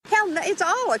it's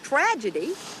all a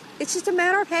tragedy. It's just a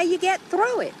matter of how you get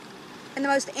through it. And the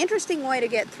most interesting way to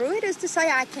get through it is to say,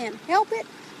 I can't help it.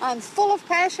 I'm full of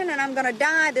passion and I'm going to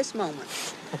die this moment.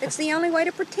 It's the only way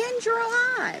to pretend you're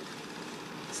alive.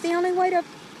 It's the only way to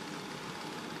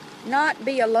not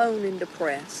be alone and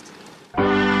depressed.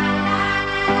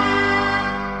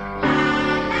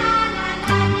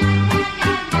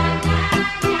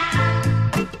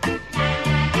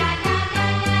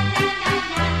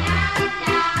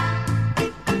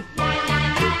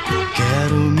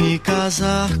 Quero me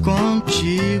casar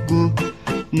contigo,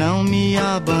 não me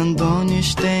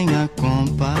abandones, tenha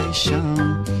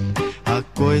compaixão. A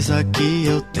coisa que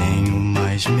eu tenho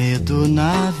mais medo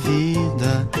na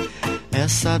vida é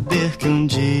saber que um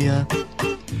dia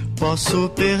posso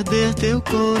perder teu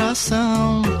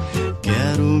coração.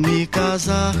 Quero me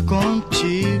casar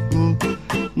contigo,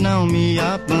 não me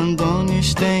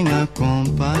abandones, tenha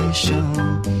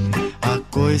compaixão. A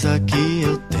coisa que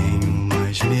eu tenho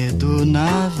mais medo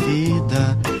na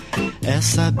vida é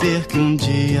saber que um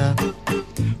dia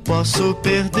posso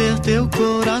perder teu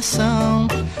coração.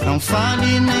 Não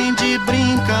fale nem de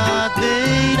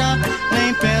brincadeira,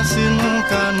 nem pense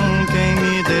nunca, nunca em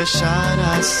me deixar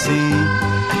assim.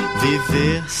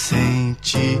 Viver sem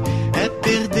ti é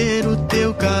perder o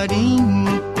teu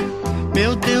carinho.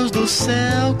 Meu Deus do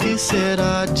céu, que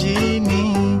será de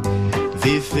mim?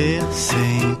 Viver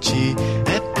sem ti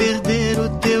é perder o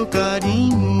teu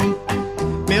carinho.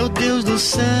 Meu Deus do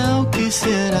céu, que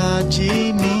será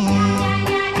de mim?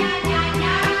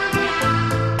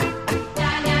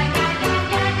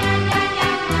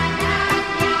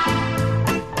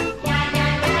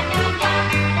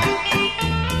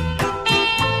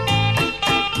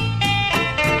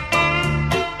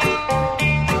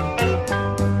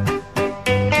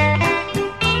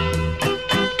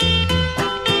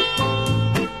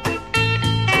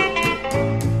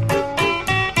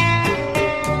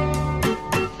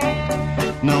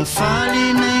 Não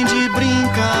fale nem de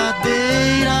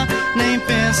brincadeira, nem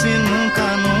pense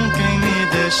nunca, nunca em me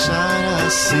deixar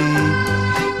assim.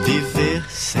 Viver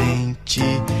sem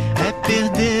ti é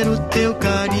perder o teu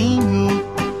carinho.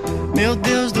 Meu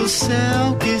Deus do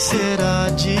céu, que será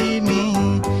de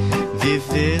mim?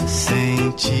 Viver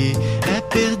sem ti é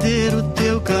perder o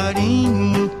teu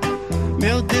carinho.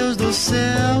 Meu Deus do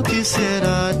céu, que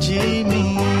será de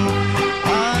mim?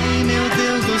 Ai, meu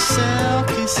Deus do céu,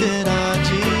 que será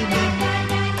de mim?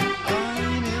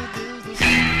 Ai, meu Deus do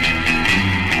céu.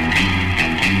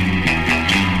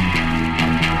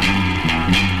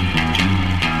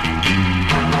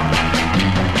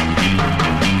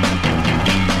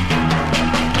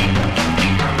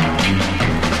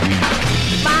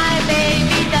 My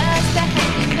baby does the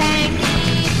hanky panky.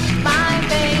 My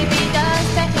baby does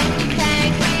the hanky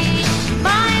panky.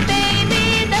 My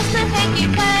baby does the hanky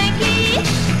panky.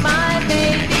 My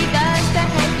baby does the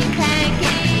hanky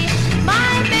panky.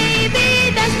 My baby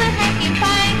does the hanky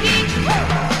panky.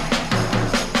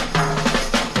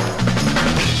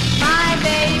 My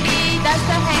baby does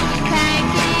the hanky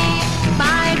panky.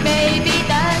 My baby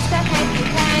does the hanky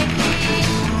panky.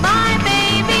 My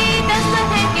baby does the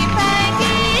hanky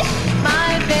panky.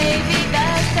 My baby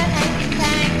does the hanky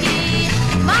panky.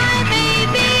 My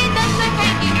baby does the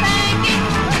hanky panky.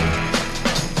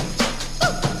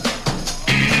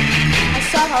 I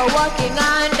saw her walking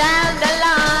on down the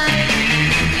line.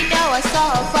 You know, I saw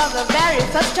her for the very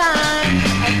first time.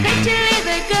 A pretty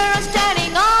little girl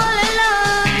standing all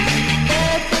alone.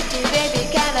 Hey, pretty baby,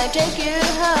 can I take you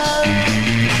home?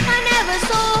 I never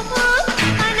saw her,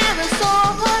 I never saw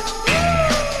her.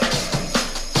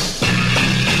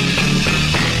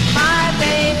 My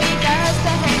baby does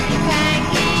the hanky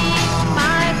panky.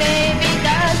 My baby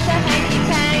does the hanky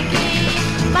panky.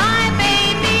 My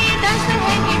baby does the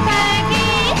hanky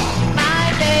panky. My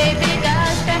baby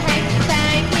does the hanky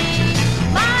panky.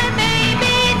 My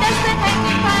baby does the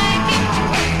hanky panky.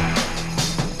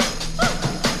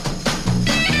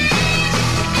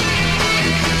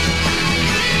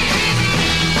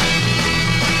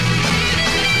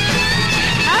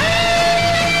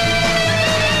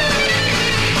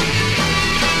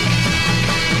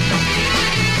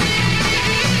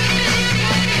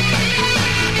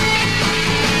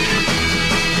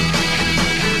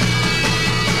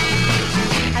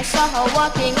 I saw her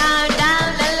walking on down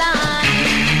the line.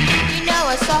 You know,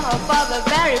 I saw her for the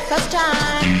very first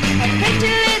time. A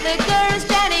pretty little girl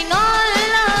standing all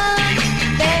alone.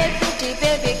 Hey, pretty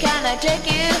baby, can I take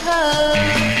you home?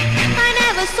 I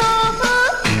never saw her,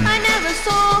 I never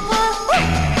saw her.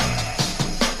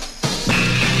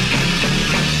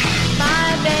 My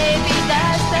baby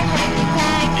does the hanky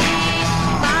panky.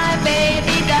 My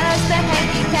baby does the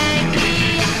hanky panky.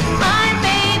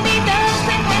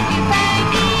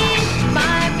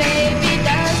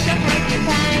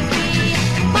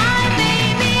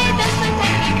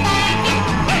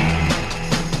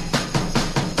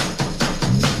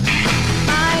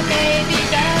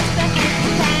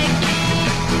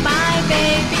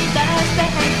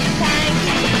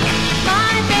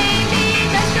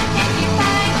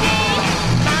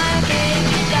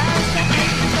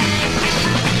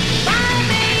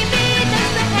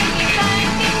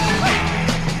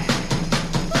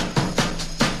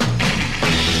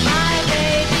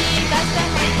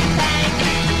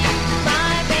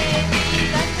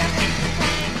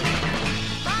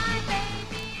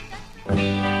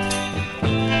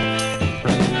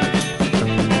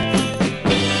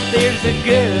 There's a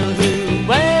girl who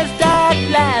wears dark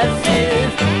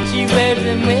glasses. She wears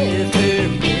them with her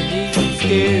mini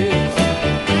skirts.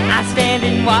 I stand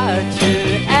and watch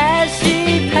her as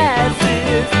she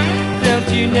passes. Don't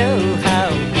you know how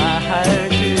my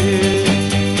heart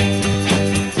hurts?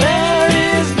 There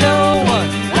is no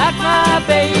one like my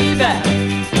baby.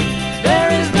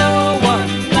 There is no one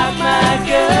like my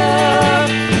girl.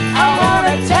 I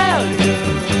wanna tell you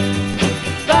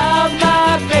about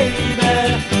my baby.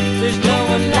 There's no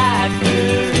one like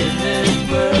her in this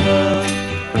world.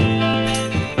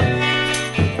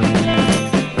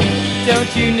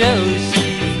 Don't you know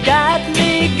she's got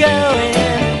me going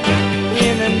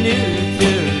in a new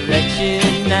direction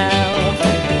now?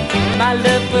 My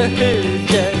love for her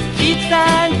just keeps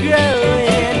on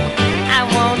growing. I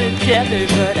wanna tell her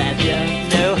but I don't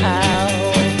know how.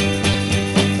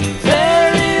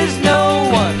 There is no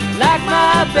one like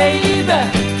my baby.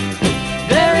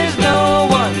 There is no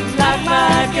one like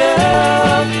my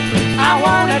girl. I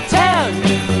wanna tell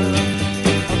you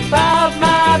about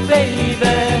my baby.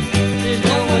 There's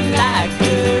no one like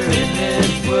her in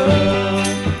this world.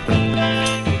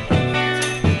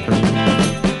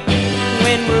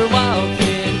 When we're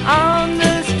walking on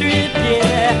the strip,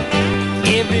 yeah,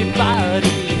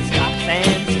 everybody stops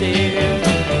and stares.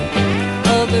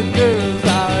 Other girls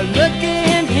are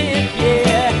looking hip,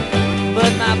 yeah,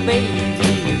 but my baby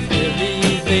is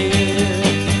really there.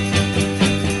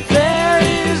 There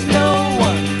is no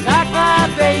one like my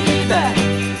baby.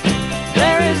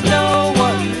 There is no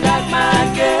one like my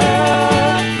girl.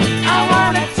 I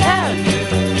wanna tell you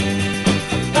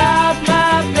about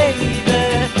my baby.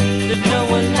 There's no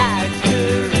one like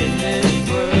her in this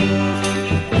world.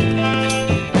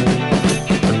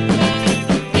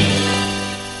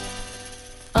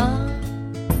 Ah,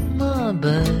 ma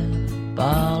belle,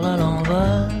 parle à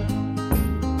l'envers.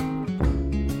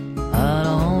 À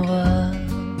l'envers.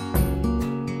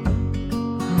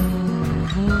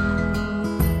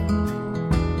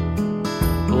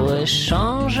 Pour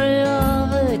échanger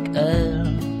avec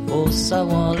elle, faut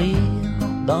savoir lire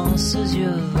dans ses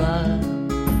yeux verts.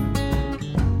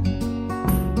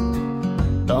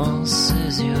 Dans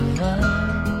ses yeux verts.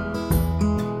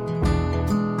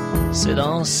 C'est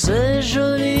dans ses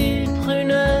jolies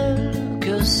prunelles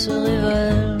que se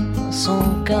révèle son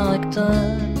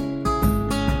caractère.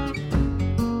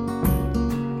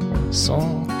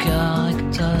 Son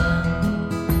caractère.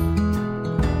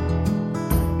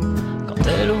 Quand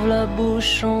elle ouvre la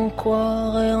bouche, on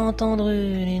croirait entendre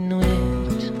une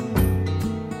inuit.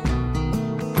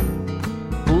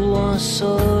 Ou un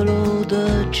solo de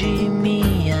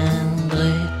Jimi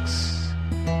Hendrix.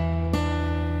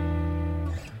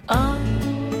 Ah,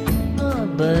 ma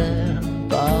belle,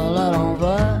 parle à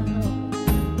l'envers.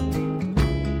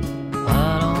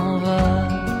 À l'envers.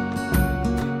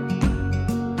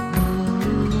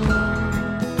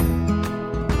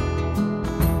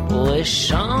 Pour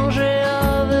échanger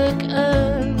avec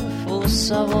elle, faut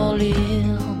savoir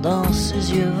lire dans ses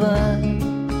yeux verts.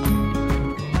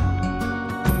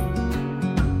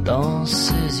 Dans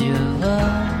ses yeux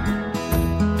verts.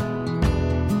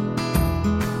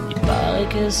 Il paraît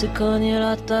qu'elle s'est cogné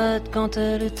la tête quand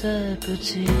elle était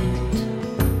petite.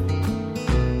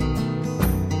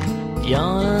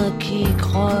 Y'en a qui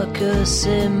croient que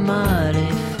c'est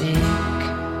maléfique.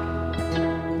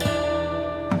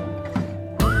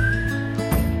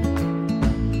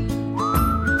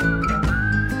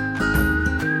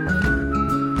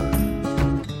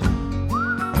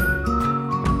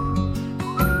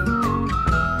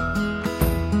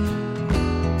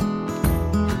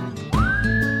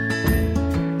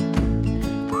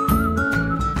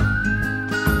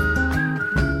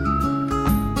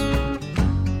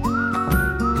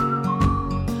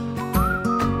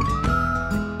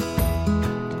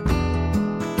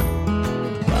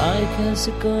 Elle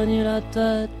s'est cogné la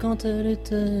tête quand elle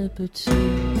était petite.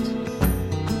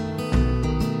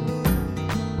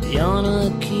 Y'en a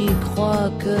qui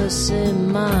croient que c'est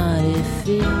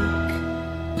maléfique.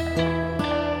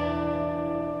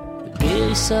 Le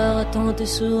guérisseur a tenté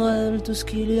sur elle tout ce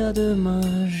qu'il y a de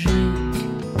magique.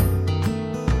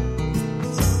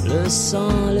 Le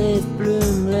sang, les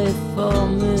plumes, les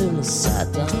formules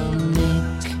sataniques.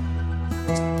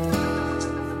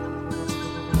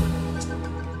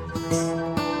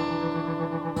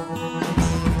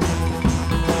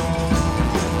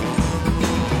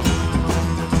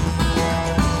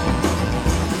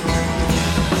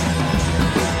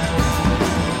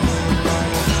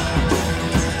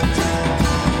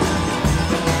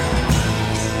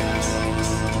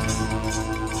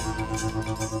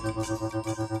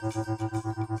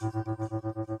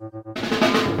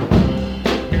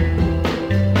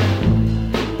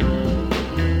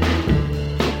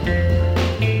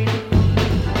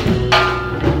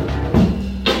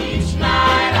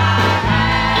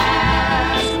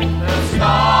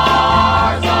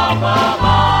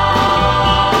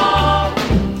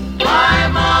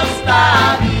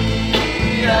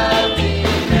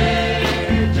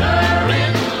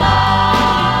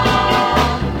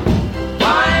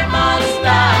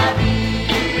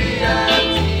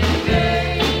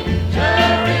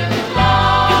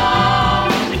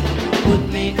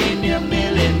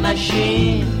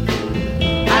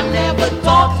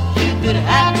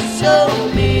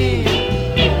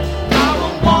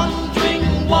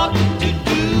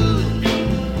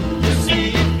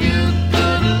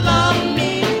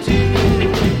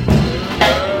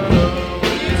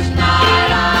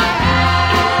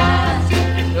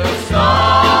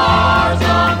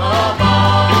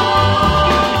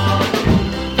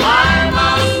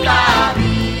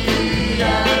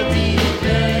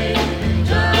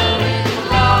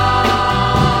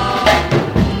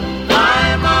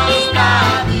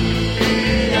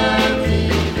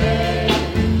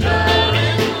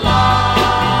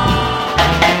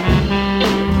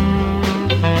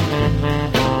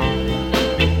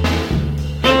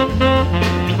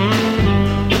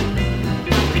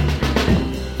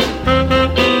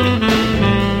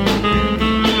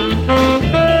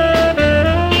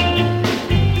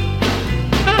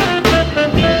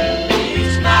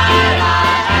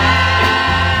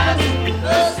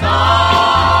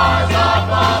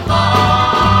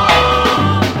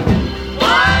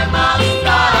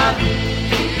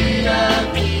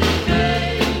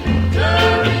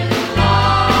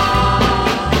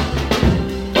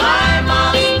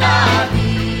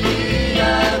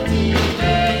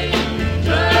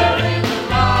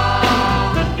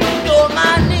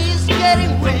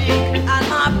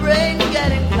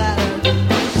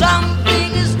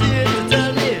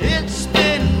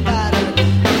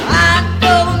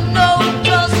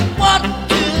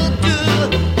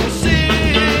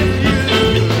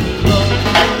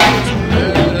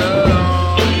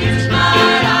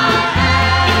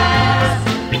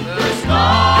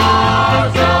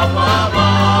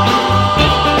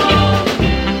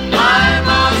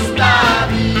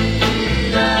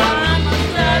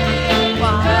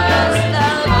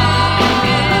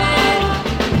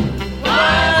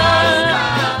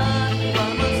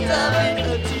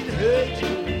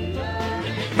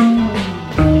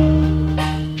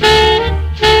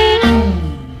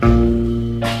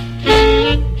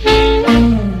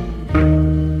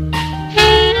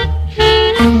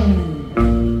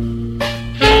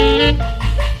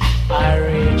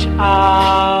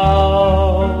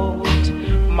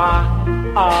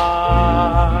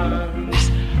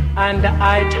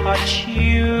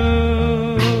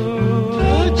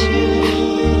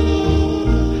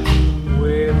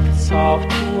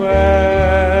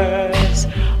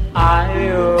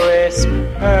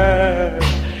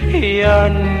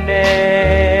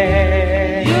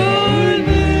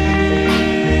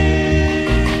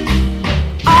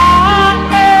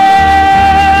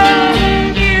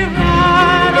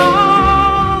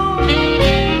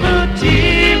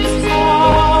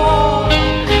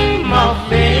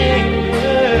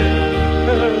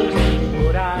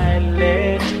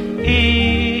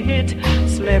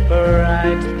 slip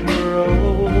right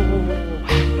through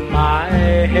my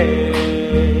head.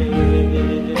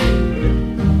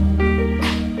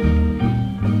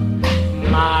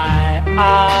 My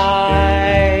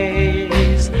eyes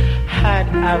had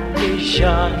a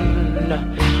vision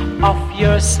of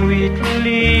your sweet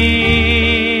lips,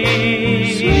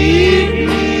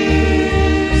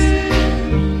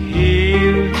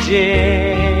 yielding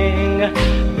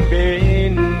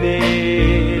beneath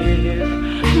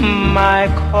my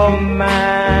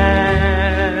command.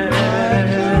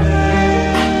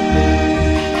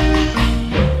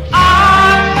 I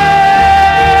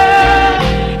love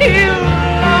you,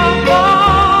 love,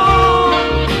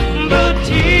 the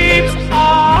tips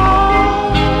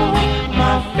of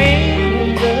my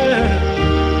fingers,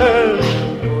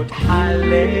 but I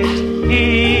let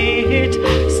it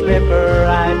slip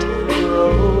right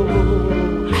through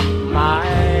my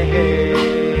head.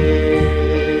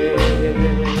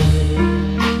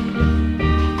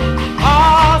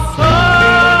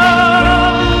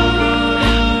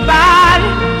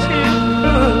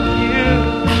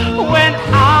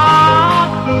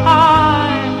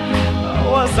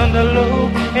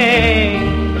 Looking,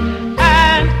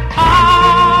 and I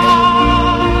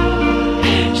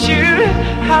should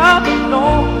have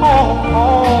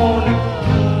known,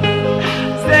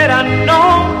 said I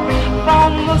know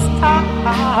from the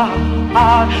start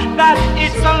that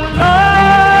it's a love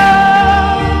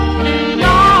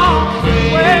long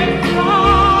way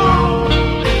from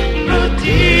the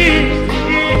deep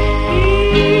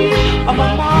of my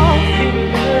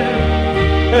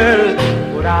fingers.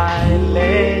 Would I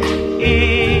let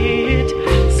it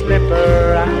slip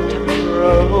right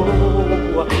through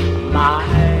my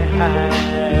hand?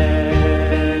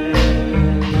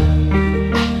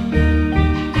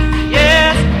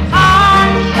 Yes, I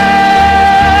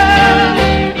love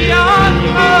your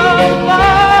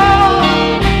love,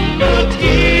 the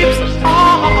tips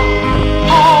of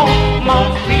my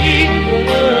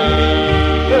fingers.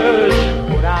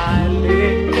 Would I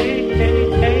let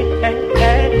it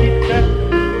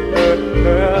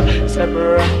slip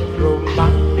right through my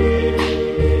head?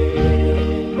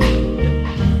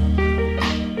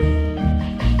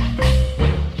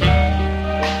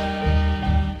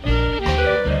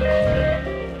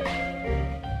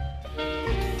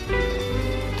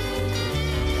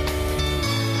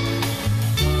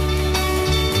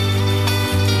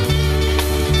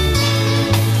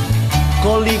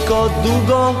 Koliko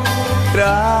dugo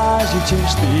tražit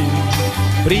ćeš ti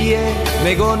prije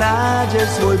nego nađeš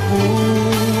svoj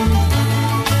put?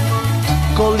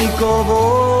 Koliko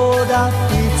voda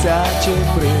ptica će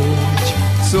preć,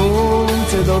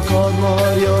 sunce dok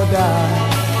odmorio dan?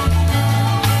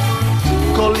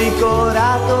 Koliko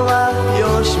ratova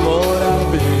još mora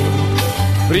bit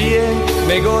prije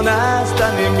nego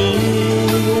nastane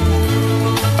mir?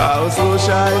 A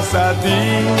slušaj sad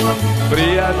ti,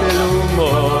 prijatelju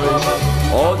moj,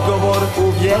 odgovor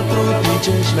u vjetru ti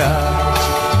ćeš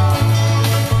naći.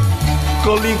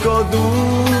 Koliko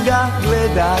duga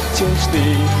gledat ćeš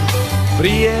ti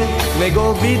prije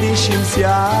nego vidiš im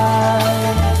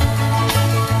sjaj?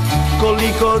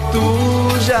 Koliko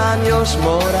tužan još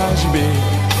moraš bit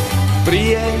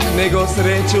prije nego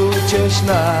sreću ćeš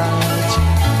naći?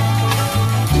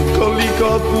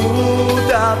 Koliko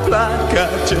puta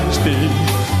plakat ćeš ti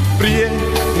prije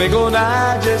nego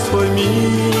nađe svoj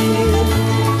mir?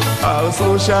 Al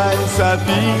slušaj sad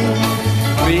ti,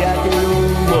 prijatelju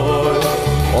moj,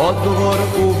 odgovor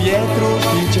u vjetru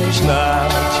ti ćeš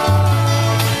naći.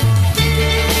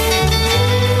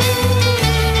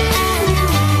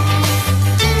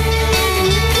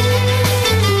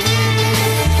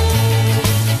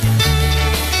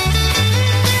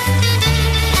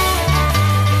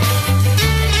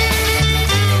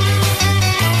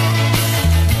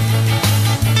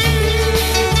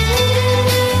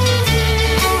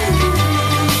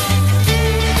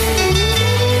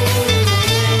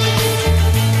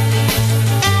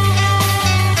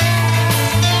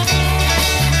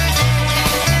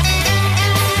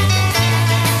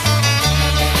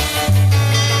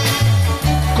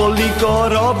 Koliko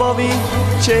robovi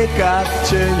čekat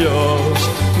će još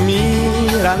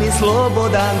miran i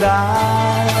slobodan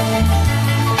dan?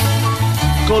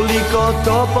 Koliko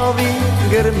topovi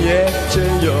grmjet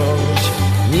će još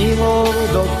njihov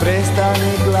dok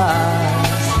prestane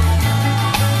glas?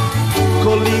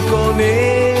 Koliko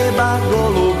neba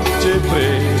golub će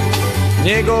preć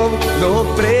njegov dok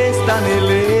prestane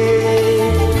let?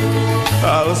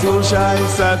 Al slušaj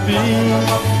sad ti,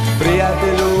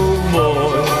 prijatelju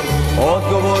moj,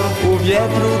 odgovor u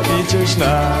vjetru ti ćeš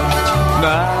naći,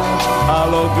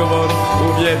 al odgovor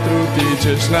u vjetru ti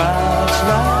ćeš naći,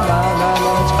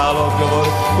 na. Čalot govor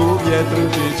u vjetru,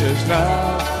 ti ćeš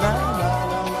čalot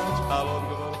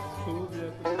govor u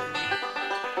vjetru.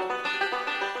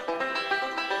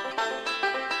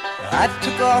 I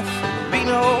took off from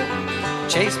Reno,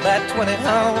 chased by 20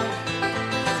 hounds.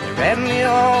 They ran me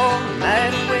all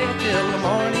night away till the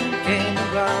morning came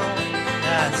around.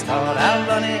 I start out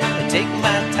running and take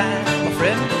my time. My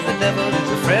friend the devil is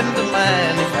a friend of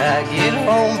mine. If I get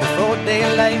home before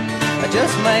daylight, I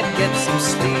just might get some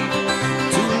sleep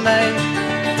tonight.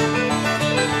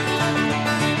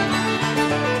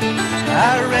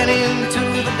 I ran into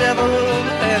the devil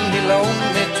and he loaned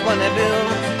me 20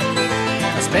 bills.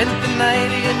 I spent the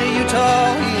night in Utah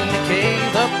in the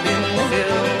cave up in the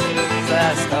hills. I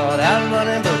start out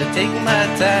running, but it take my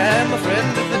time. A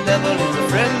friend of the devil is a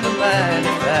friend of mine.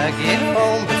 If I get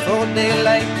home before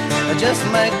daylight, I just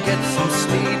might get some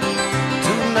sleep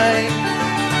tonight.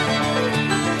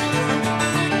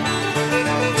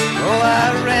 Oh, I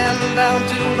ran down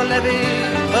to the levee,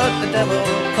 but the devil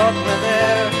caught me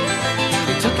there.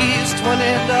 He took his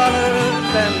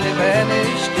 $20 and he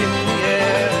vanished in the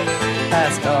air. I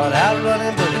start out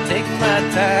running, but it take my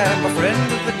time. A friend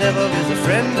of the devil is a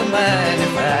friend of mine.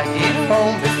 If I get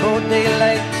home before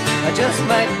daylight, I just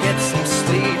might get some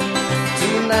sleep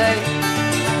tonight.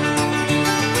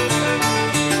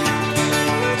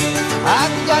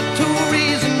 I've got two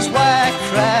reasons why I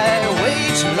cry away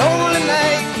each lonely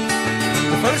night.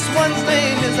 The first one's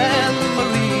name is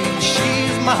Anne-Marie,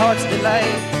 she's my heart's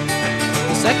delight.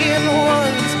 The second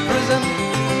one's prison,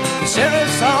 the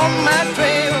sheriff's on my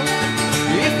trail.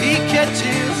 If he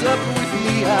catches up with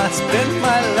me, I spend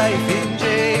my life in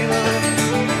jail.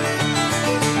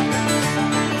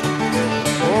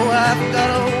 Oh, I've got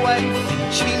a wife in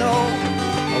Chino,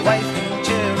 a wife in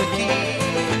Cherokee.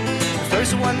 The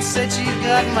first one said she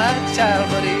got my child,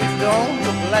 but he don't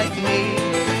look like me.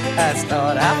 I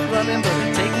start out running, but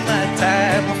it take my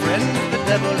time. A friend of the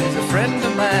devil is a friend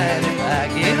of mine. If I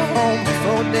get home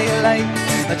before daylight,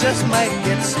 I just might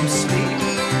get some sleep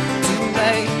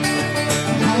tonight.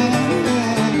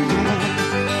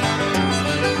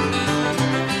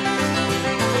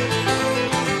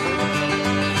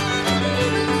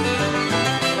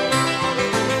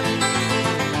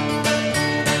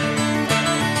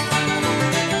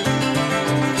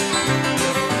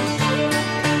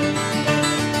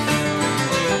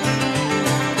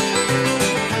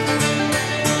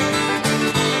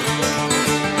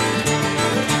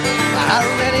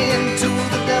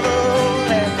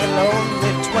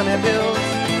 Bills.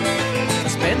 I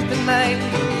spent the night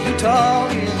in Utah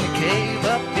in the cave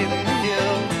up in the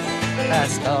hills. I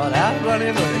start out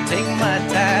running, but it take my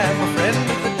time. A friend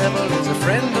of the devil is a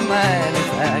friend of mine.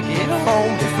 If I get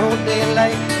home before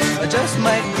daylight, I just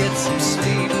might get some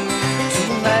sleep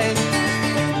tonight.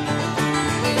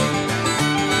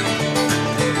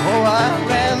 Oh, I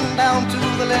ran down to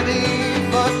the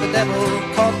levee, but the devil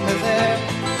caught me there.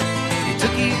 He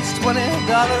took his $20,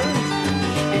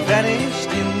 he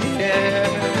vanished in the air.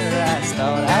 I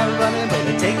start out running, but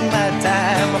it take my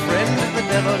time. A friend of the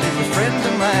devil is a friend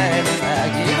of mine. If I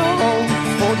get home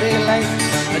before daylight,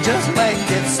 I just might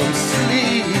get some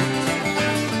sleep.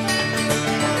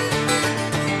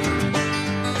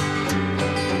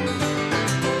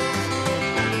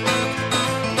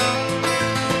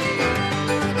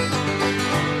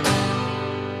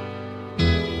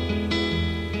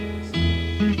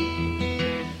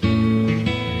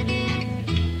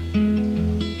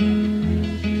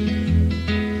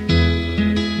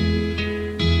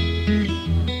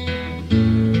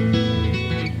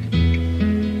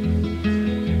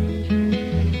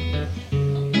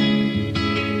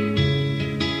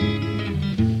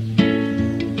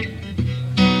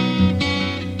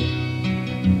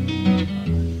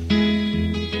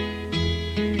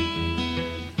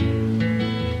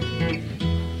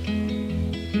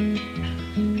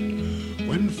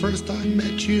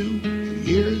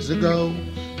 Ago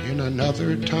in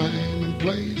another time and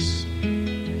place,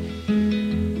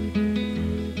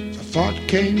 a thought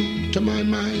came to my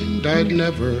mind. I'd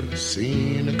never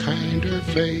seen a kinder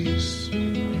face,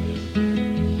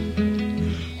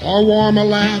 or warmer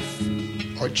laugh,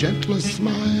 or gentler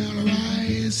smile, or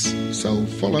eyes so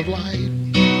full of light.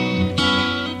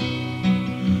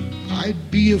 I'd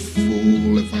be a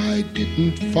fool if I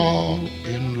didn't fall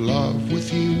in love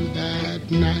with you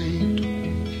that night.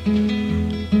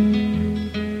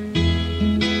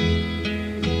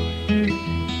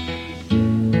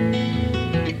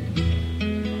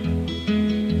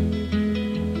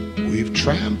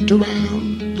 Tramped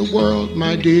around the world,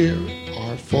 my dear,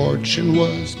 our fortune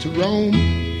was to roam.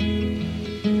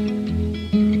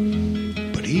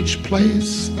 But each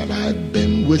place that I've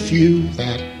been with you,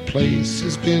 that place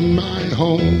has been my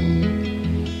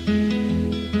home.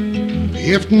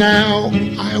 If now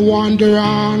I wander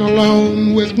on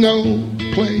alone with no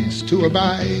place to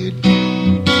abide,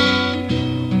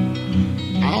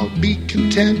 I'll be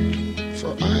content,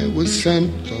 for I was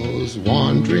sent those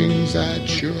wanderings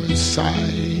at your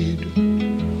side.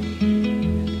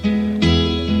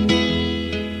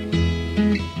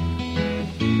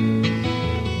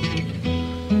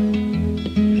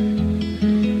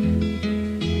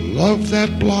 Love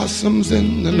that blossoms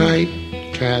in the night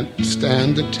can't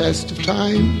stand the test of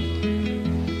time.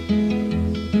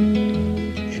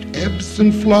 It ebbs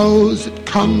and flows, it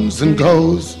comes and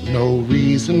goes, no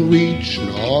reason, reach,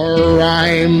 nor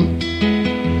rhyme.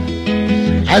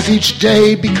 As each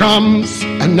day becomes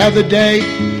another day,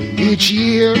 each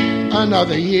year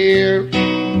another year,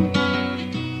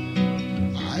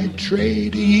 I'd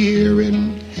trade a year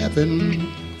in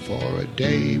heaven for a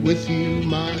day with you,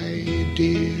 my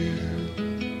dear.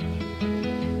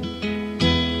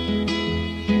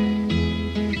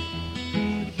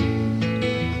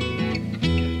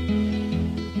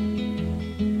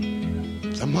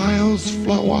 The miles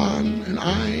flow on and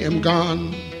I am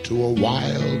gone to a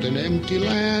wild and empty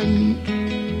land,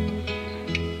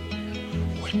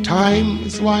 where time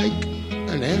is like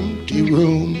an empty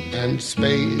room and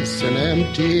space an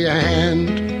empty hand.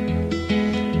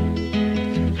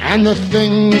 And the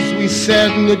things we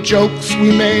said and the jokes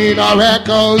we made are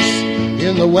echoes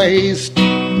in the waste.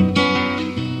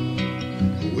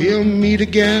 We'll meet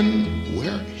again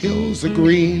where hills are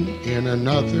green in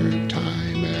another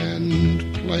time and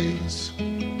place.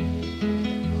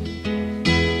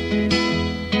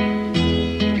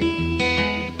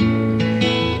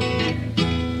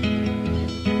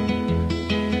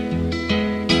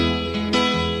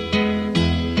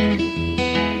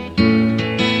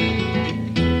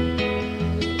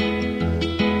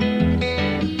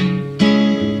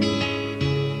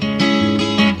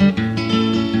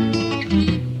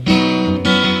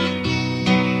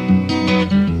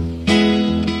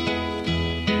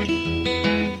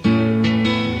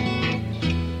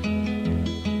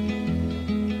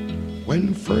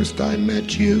 I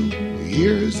met you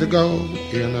years ago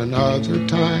in another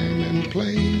time and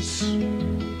place.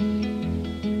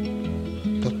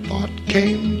 The thought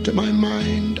came to my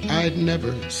mind, I'd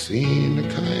never seen a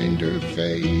kinder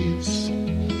face,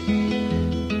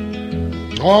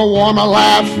 or warmer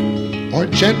laugh, or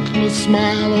gentler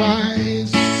smile, or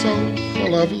eyes so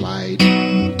full of light.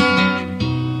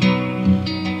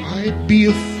 I'd be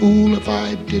a fool if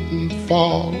I didn't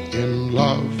fall in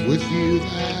love with you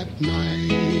that night.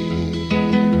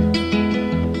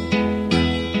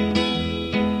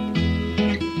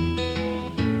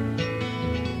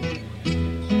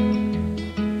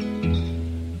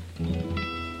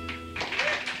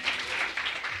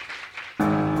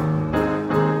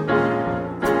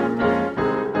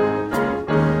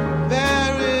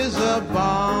 There is a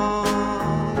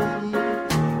balm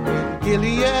in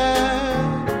Gilead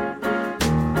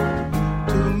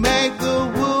to make the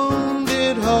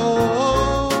wounded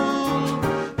whole.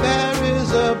 There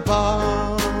is a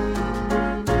balm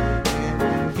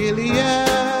in Gilead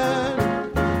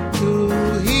to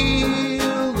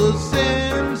heal the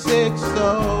sin-sick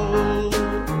soul.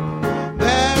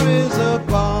 There is a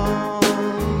balm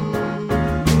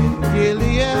in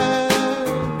Gilead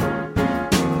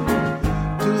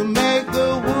to make the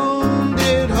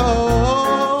wounded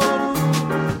whole.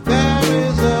 There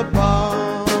is a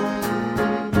balm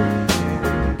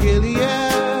in Gilead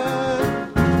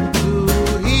to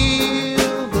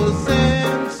heal the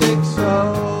sin-sick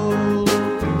soul.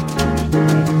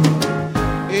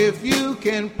 If you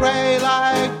can pray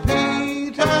like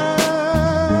Peter,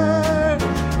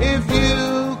 if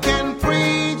you can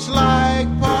preach like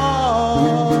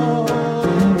Paul,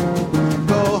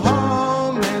 go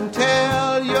home and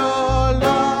tell your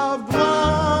loved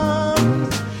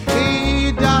ones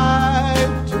he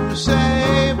died to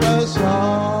save us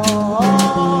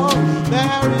all.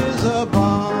 There is a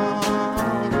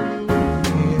balm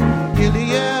in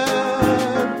Gilead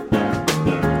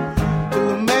to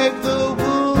make the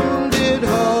wounded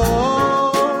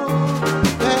whole.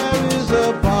 There is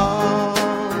a balm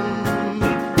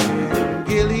in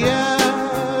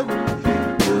Gilead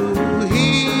to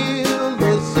heal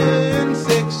the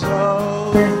sin-sick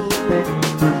soul.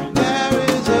 There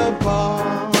is a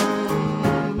balm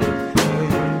in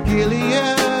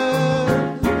Gilead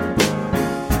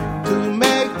to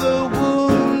make the wounded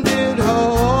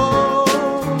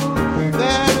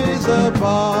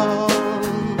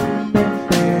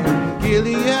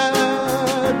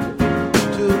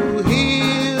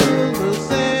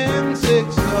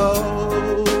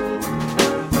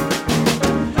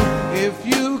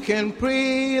can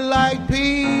pray like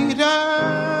Pete.